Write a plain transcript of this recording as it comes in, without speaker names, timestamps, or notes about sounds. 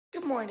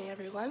Good morning,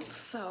 everyone.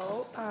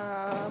 So,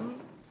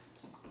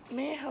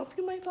 may I help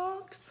you, my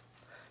dogs?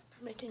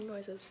 They're making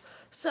noises.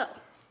 So,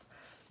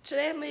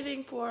 today I'm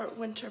leaving for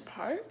Winter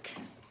Park.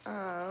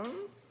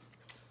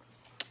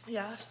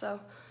 Yeah,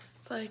 so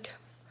it's like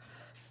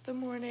the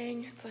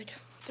morning, it's like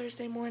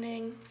Thursday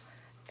morning,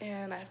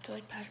 and I have to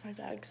like pack my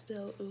bag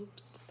still.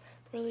 Oops.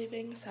 We're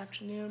leaving this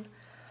afternoon.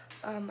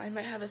 I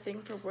might have a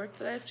thing for work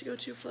that I have to go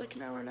to for like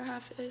an hour and a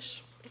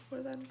half-ish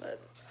before then,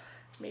 but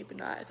maybe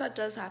not. If that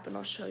does happen,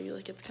 I'll show you.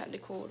 Like, it's kind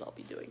of cool what I'll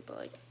be doing, but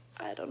like,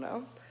 I don't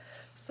know.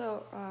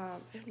 So,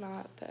 if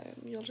not, then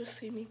you'll just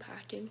see me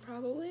packing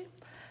probably.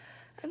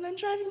 And then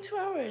driving 2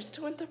 hours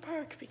to Winter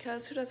Park,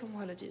 because who doesn't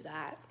want to do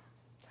that?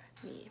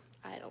 Me.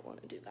 I don't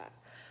want to do that.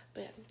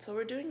 But yeah, so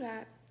we're doing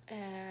that,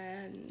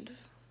 and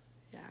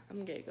yeah,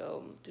 I'm gonna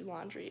go do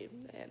laundry,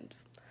 and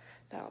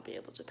then I'll be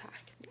able to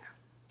pack, yeah.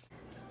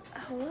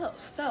 Hello,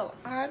 so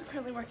I'm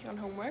currently working on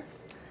homework.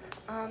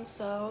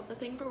 So the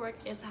thing for work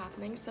is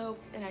happening, so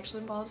it actually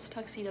involves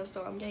tuxedos,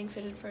 so I'm getting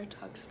fitted for a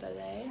tux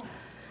today.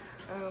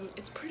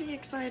 It's pretty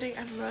exciting.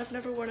 I don't know, I've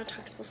never worn a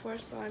tux before,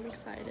 so I'm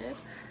excited.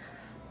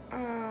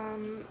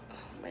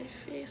 My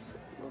face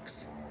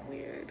looks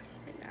weird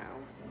right now.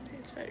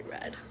 It's very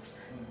red.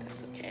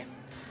 That's okay.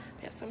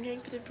 Yeah, so I'm getting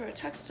fitted for a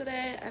tux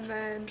today, and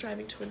then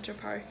driving to Winter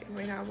Park, and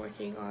right now I'm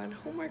working on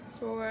homework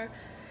for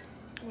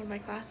one of my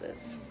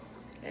classes.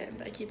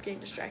 And I keep getting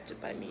distracted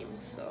by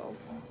memes, so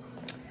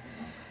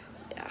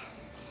yeah.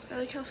 I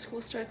like how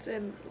school starts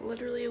in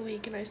literally a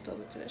week and I still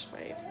haven't finished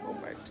my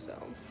homework,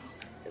 so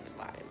it's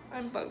fine.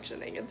 I'm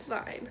functioning, it's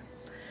fine.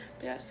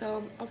 But yeah,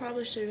 so I'll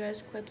probably show you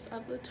guys clips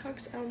of the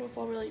tux. I don't know if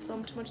I'll really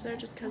film too much there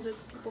just because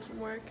it's people from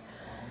work.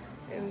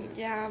 And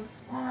yeah,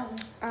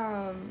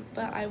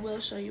 but I will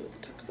show you what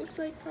the tux looks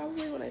like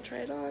probably when I try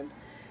it on.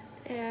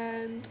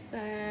 And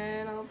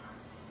then I'll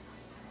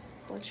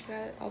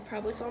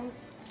probably film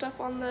stuff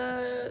on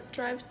the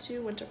drive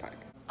to Winter Park.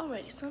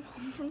 Alrighty, so I'm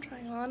home from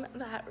trying on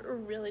that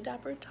really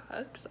dapper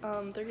tux.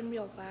 They're gonna be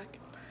all black.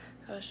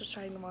 I was just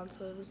trying them on,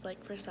 so it was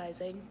like for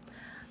sizing.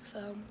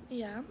 So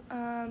yeah,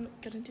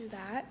 gonna do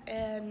that.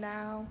 And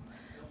now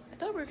I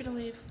thought we were gonna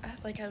leave,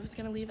 I was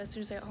gonna leave as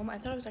soon as I got home. I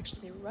thought I was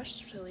actually gonna be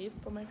rushed to leave,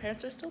 but my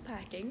parents are still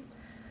packing.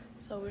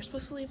 So we were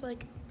supposed to leave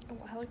like a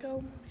while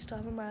ago. We still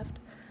haven't left.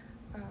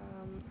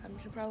 I'm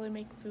gonna probably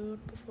make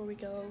food before we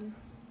go.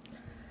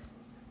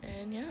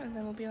 And yeah, and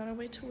then we'll be on our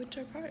way to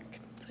Winter Park.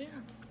 So yeah.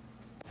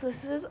 So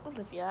this is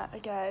Olivia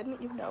again.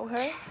 You know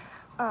her.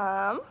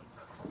 Yeah.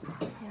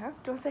 Do you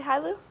want to say hi,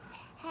 Lou?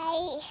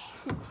 Hi.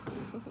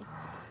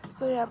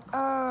 So yeah.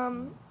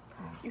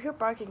 You hear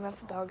barking?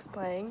 That's the dogs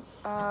playing.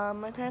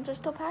 My parents are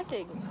still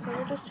packing, so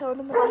we're just chilling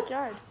in the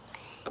backyard.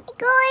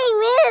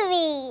 Going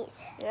movies.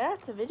 Yeah,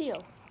 it's a video.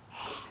 Do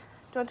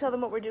you want to tell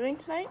them what we're doing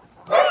tonight?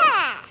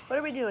 Yeah. What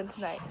are we doing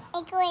tonight?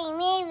 I'm going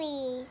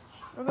movies.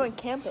 We're going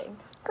camping.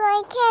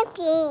 Going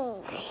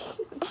camping.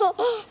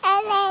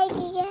 I like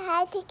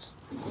how to.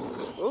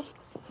 Oop.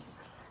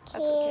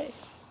 That's okay.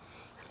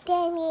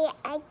 Then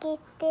I get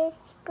this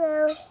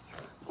girl.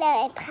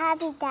 No,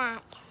 puppy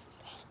dogs.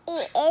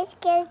 It is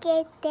gonna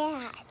get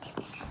that.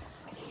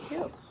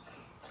 Cute.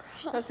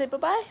 Want to say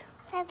bye-bye?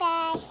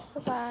 Bye-bye.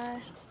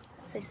 Bye-bye.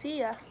 Say see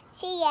ya.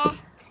 See ya.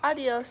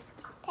 Adios.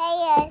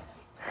 Adios.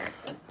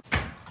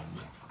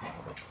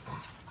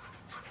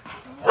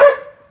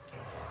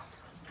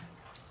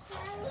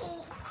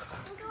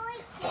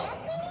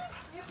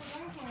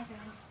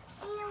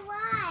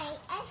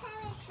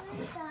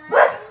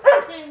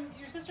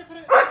 Your sister put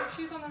your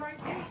shoes on the right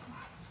feet.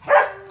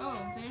 Oh,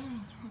 they are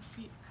her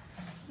feet.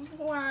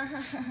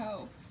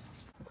 Wow.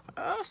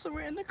 Oh, so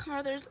we're in the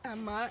car. There's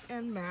Emma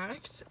and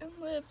Max and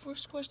Liv. We're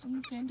squished in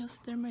the sand. You'll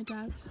sit there. My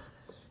dad.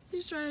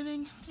 He's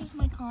driving. Here's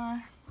my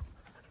car.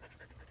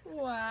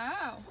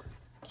 Wow.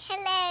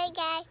 Hello,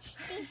 guys.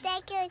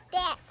 Take your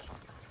that.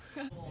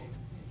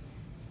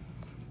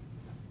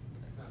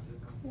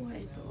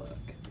 Wait a look.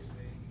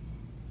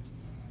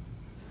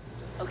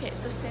 Okay,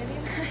 so Sandy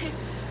and I,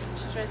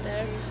 she's right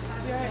there.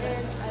 We are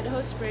in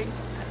Idaho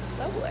Springs at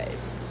Subway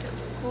because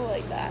we're cool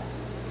like that.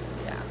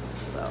 Yeah.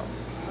 So,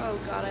 oh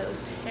god, I look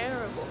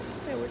terrible.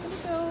 So we're gonna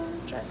go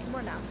drive some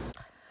more now.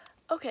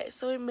 Okay,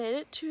 so we made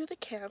it to the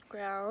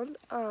campground.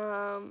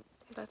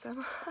 That's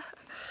Emma.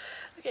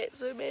 Okay,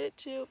 so we made it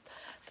to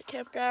the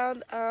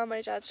campground.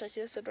 My dad's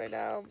checking us in right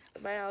now.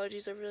 My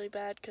allergies are really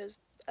bad because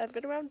I've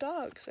been around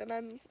dogs and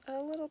I'm a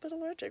little bit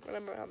allergic when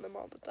I'm around them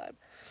all the time.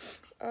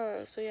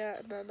 So yeah,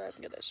 and then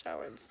I'm gonna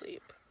shower and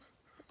sleep.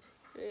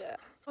 Yeah.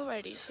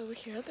 Alrighty, so we're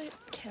here at the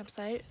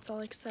campsite. It's all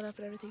like set up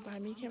and everything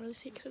behind me. You can't really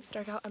see it because it's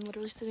dark out. I'm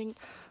literally sitting,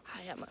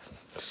 hi Emma.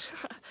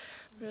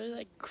 Really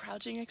like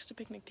crouching next to a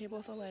picnic table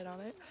with a light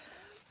on it.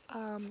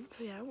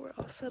 So yeah, we're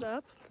all set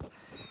up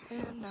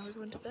and now we're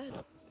going to bed.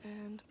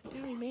 And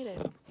yeah, we made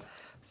it.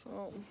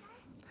 So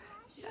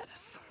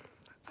yes.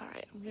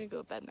 Alright, I'm gonna go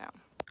to bed now.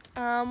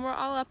 We're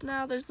all up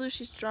now. There's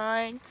Lucy's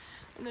drawing.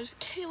 And there's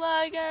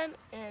Kayla again.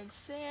 And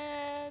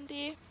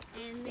Sandy.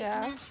 And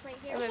yeah. right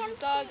here. And there's the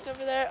dogs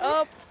over there.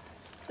 Oh,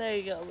 there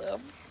you go, Lou.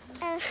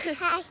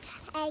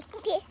 I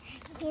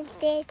did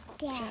that.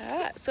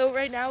 Yeah. So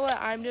right now what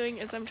I'm doing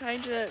is I'm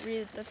trying to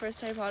read the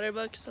first Harry Potter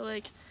book. So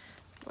like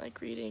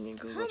reading in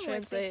Google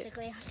Translate.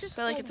 Basically. Just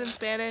But like it's in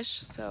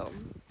Spanish, so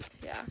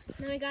yeah.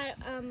 Then we got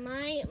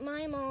my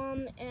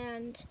mom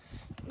and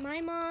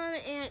my grandma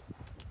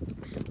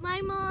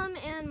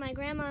and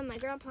my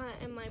grandpa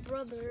and my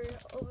brother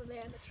over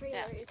there in the trailer.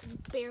 Yeah. You can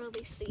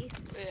barely see.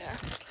 Yeah.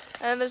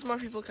 And there's more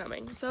people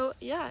coming. So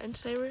yeah, and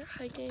today we're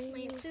hiking.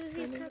 Wait,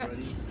 Susie's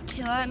coming.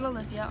 Kayla and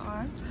Olivia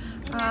are.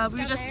 Max We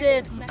down just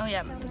there. did. Max Oh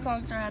yeah, down the there.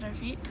 dogs are at our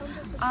feet. Come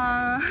to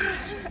subscribe.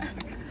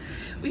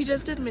 We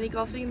just did mini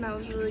golfing and that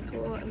was really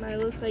cool and I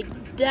looked like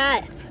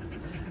death.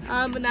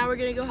 But now we're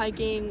gonna go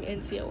hiking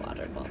and see a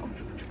waterfall.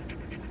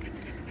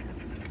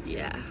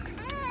 Yeah.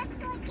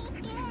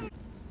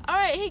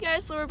 Alright, hey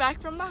guys, so we're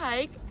back from the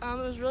hike. It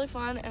was really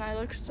fun and I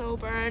look so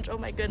burnt. Oh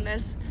my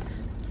goodness.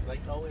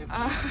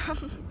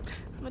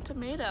 I'm a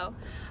tomato.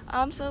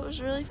 So it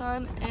was really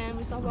fun and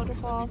we saw a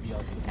waterfall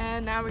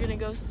and now we're gonna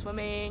go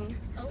swimming.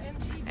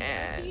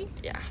 And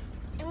yeah.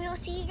 And we'll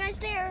see you guys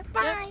there.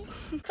 Bye.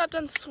 Yep. Got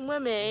done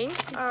swimming.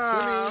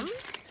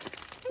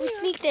 We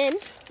sneaked in.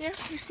 Yeah,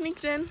 we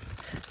sneaked in,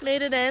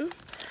 made it in.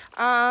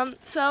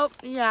 So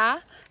yeah.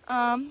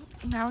 Now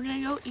we're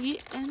gonna go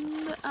eat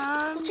and check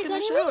gonna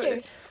on you shower.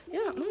 later.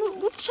 Yeah,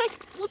 we'll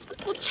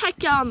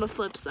check you on the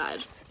flip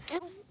side.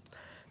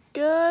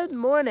 Good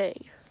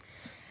morning.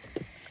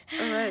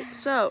 All right,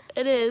 so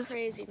it is.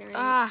 Crazy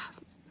night.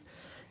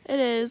 It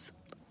is.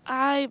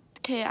 I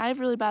have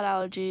really bad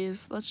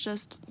allergies. Let's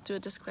just do a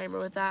disclaimer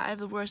with that. I have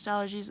the worst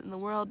allergies in the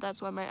world.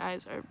 That's why my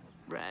eyes are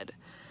red.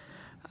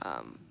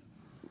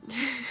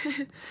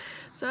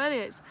 So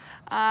anyways,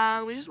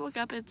 we just woke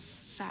up. It's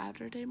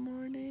Saturday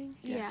morning.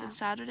 Yes, Yeah. it's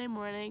Saturday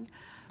morning.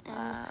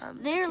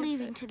 They're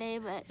leaving today,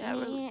 but Yeah,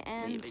 we're me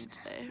and leaving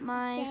today.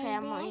 my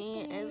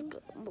family is.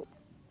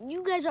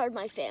 You guys are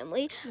my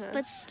family, Yeah.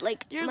 but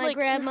like You're my like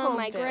your grandma, home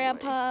my family.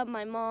 grandpa,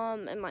 my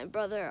mom, and my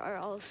brother are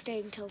all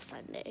staying till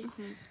Sunday.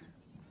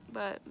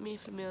 But mi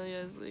familia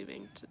is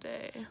leaving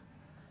today.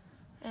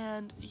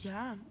 And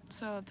yeah,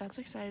 so that's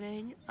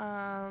exciting.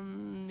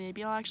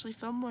 Maybe I'll actually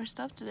film more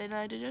stuff today than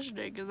I did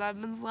yesterday because I've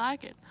been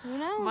slacking. Who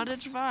knows? But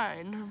it's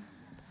fine.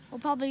 We'll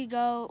probably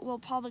go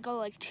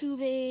like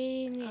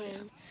tubing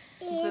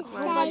Oh, and Zip a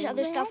whole bunch of lining,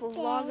 other stuff. We'll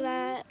vlog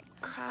that.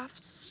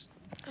 crafts.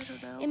 I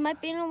don't know. It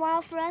might be in a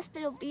while for us, but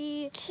it'll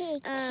be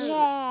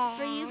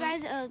for you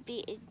guys. It'll be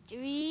in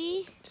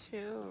 3,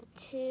 2,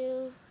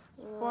 2,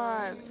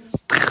 1.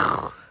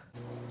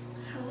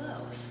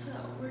 Hello. So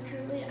we're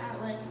currently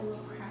at like a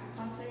little craft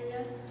pots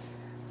area.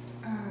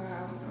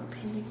 We're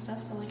painting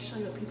stuff. So I'll like show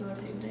you what people are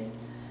painting.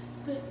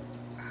 But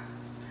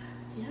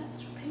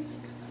yes, we're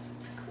painting stuff.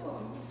 It's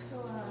cool. Let's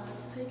go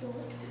take a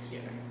look see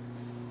here.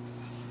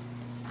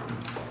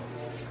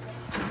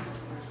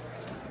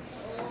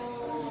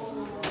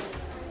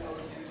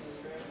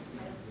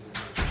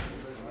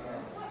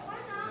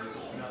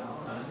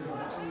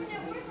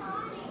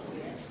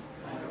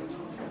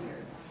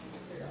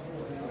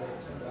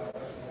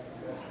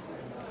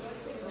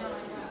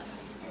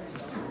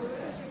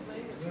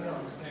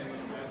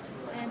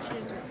 And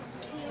here's what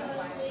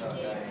Kayla's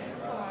making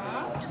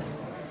blocks.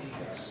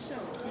 So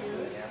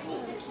cute, so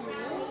cute.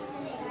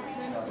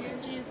 Then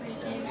Angie is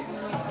making a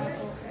little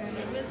apple and a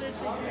wizard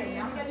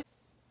figurine.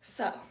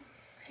 So,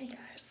 hey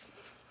guys,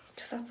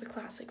 because that's a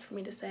classic for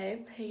me to say.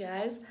 Hey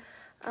guys,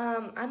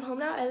 I'm home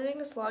now editing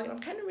this vlog and I'm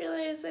kind of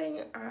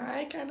realizing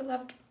I kind of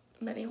left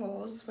many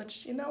holes,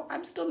 which, you know,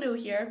 I'm still new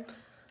here.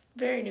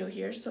 Very new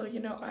here, so,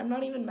 you know, I'm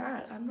not even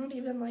mad. I'm not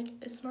even, like,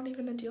 it's not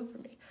even a deal for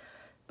me.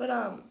 But,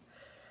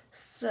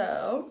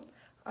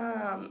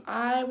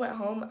 I went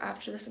home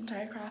after this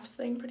entire crafts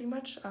thing, pretty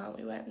much.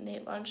 We went and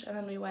ate lunch, and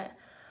then we went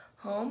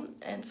home.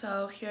 And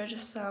so here are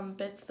just some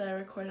bits that I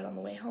recorded on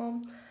the way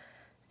home.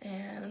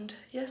 And,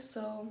 yes,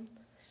 so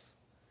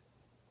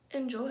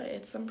enjoy.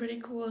 It's some pretty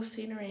cool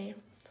scenery,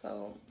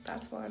 so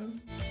that's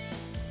fun.